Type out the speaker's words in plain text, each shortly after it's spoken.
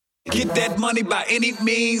Get that money by any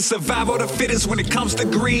means. Survival the fittest when it comes to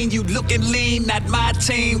green. You looking lean, not my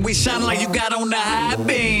team. We shine like you got on the high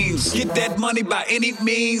beams. Get that money by any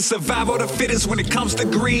means. Survival the fittest when it comes to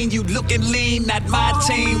green. You looking lean, not my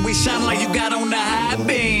team. We shine like you got on the high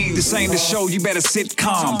beams. This ain't the show, you better sit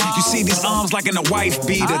calm. You see these arms like in a wife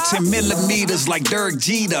beater. 10 millimeters like Dirk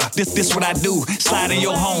Jeter. This what I do, slide in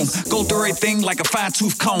your home. Go through everything like a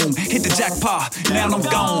fine-tooth comb. Hit the jackpot, now I'm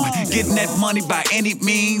gone. Getting that money by any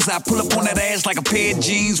means. I pull up on that ass like a pair of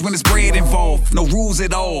jeans when it's bread involved. No rules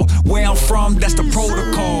at all. Where I'm from, that's the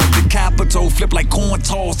protocol. The capital flip like coin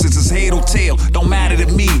tosses. It's head or tail, don't matter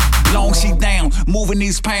to me. Long she down, moving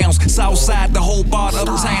these pounds. Southside, the whole bar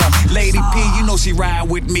uptown. Lady P, you know she ride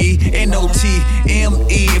with me. NOTME.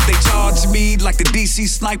 If they charge me like the DC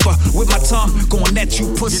sniper with my tongue going at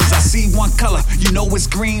you pussies. I see one color, you know it's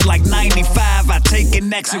green like 95. I take it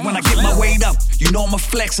next, and when I get my weight up, you know I'm a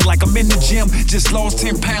flexing like I'm in the gym. Just lost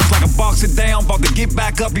 10 pounds like a boxer down. About to get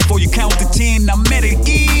back up before you count to 10. I'm at it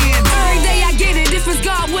again. Every day I get it, if it's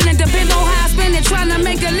God willing, depend on how I spend it, trying to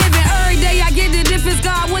make a living. Every day I get it, if it's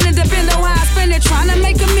God willing, depend on how I spend it, trying to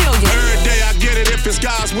make a million. Every day I get it, if it's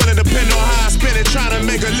God's willing, depend on how I spend it, trying to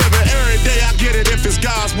make a living. Every day I get it, if it's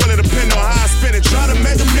God's willing, depend on how I spend it, trying to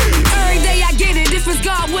make a million. Every day I get it, if it's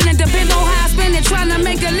God willing, depend on how I spend it, trying to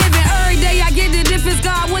make a living. Every day I get it, if it's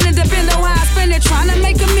God willing, depend on how I spend it, trying to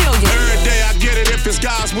make a million. Every day I get it, if it's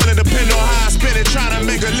God's willing, depend on how I spend it, trying to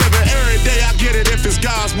make a living. Every day I get it, if it's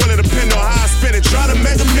God's willing, depend on how I spend it, trying to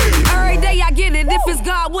make a million. Every day I get it, if it's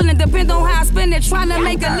God willing, depend on how I spend it, trying to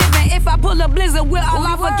make a living. If I pull a blizzard, will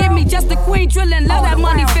Allah forgive me? Just the queen drilling, love that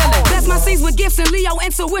money feeling. Bless my seeds with gifts and Leo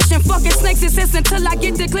intuition. Fucking snakes exist until I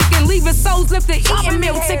get to clicking, leaving souls lifted, eating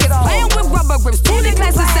meal tickets, playing with rubber grips, to the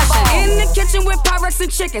class session. In the kitchen with Pyrex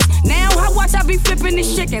and chickens. Now I watch I be flipping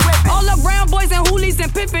these chickens. All around boys and hoolies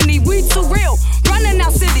and Epiphany. We too real, running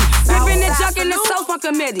out city, pimping and jucking the sofa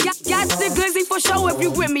committee. Got the glizzy for show if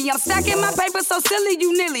you with me. I'm stacking my paper so silly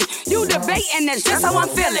you nilly. You debating, that's just how I'm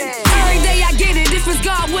feeling. Every day I get it, if it's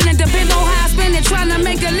God willing, depend on how I spend it, trying to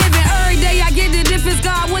make a living. Every day I get it, if it's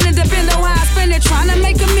God willing, depend on how I spend it, trying to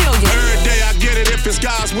make a million. Every day I get it, if it's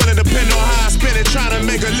God's willing, depend on how I spend it, trying to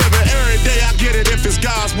make a living. Every day I get it, if it's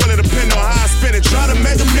God's willing, depend on how I spend it, trying to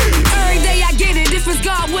make a million. Every day I get it, if it's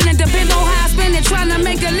God willing, depend on how I spend it, trying to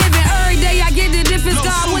make a living. Every day I get it, if it's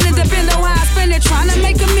God willing, depend on how I spend it, trying to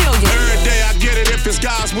make a million. Every day I get it, if it's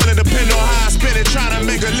God's willing, depend on how I spend it, trying to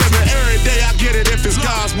make a living. Every day I get it, if it's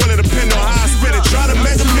God's willing, depend on how I spend it, trying to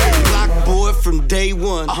make a million. Block boy from day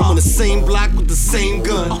one. I'm on the same block with the same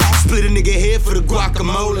gun. Split a nigga head for the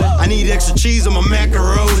guacamole. I need extra cheese on my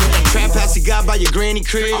macaroni. Trap house you got by your granny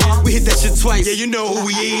crib. We hit that shit twice. Yeah, you know who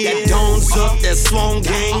we is. That Domes up, that Swan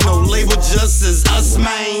gang. No label, just as us,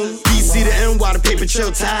 man. DC to NY, the paper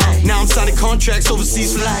trail tie. Now I'm signing contracts,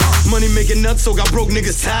 overseas flights. Money making nuts, so got broke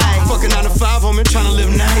niggas tied. Fucking 9 to 5, homie, tryna live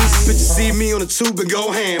nice. Bitches see me on the tube and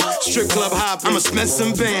go ham. Strip club hop, I'ma spend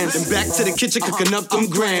some bands. And back to the kitchen, cooking up them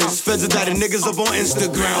grams. Feds are the niggas up on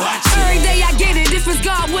Instagram. Watch it. Every day I get it, if it's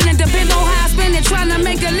God willing, depend on how I spend it, trying to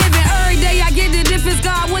make a living. Every day I get it, if it's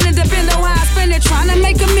God willing, depend on how I spend it, trying to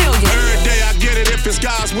make a million. Every day I get it, if it's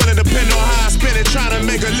God's willing, depend on how I spend it, trying to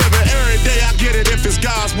make a living. Every day I get it, if it's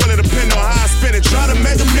God's willing, depend on how I spend it, trying to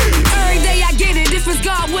make a million. Every day I get it, if it's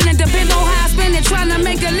God willing, depend on how I spend it, trying to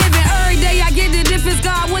make a living. Every day I get it, if it's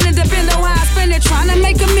God willing, depend on how I spend it, trying to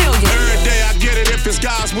make a million. Every day I get it, if it's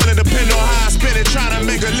God's willing, depend on how I spend it, trying to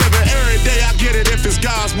make a living. Every day I get it, if it's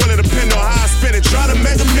God's willing, depend on how I spend it, trying to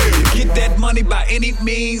make a million. Get that money by any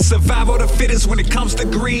means. Survival the fittest when it comes to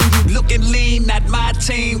green. You looking lean, not my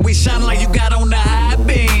team. We shine like you got on the high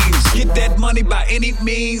beams. Get that money by any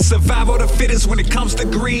means. Survival the fittest when it comes to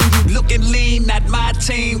green. You looking lean, not my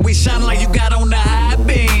team. We shine like you got on the high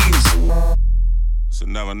beams. It's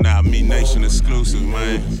another Not Me Nation exclusive,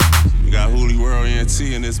 man. We got Hooli World ENT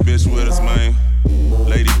in this bitch with us, man.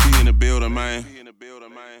 Lady P in the building, man.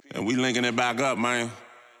 And we linking it back up, man.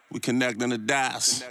 We connecting the dots.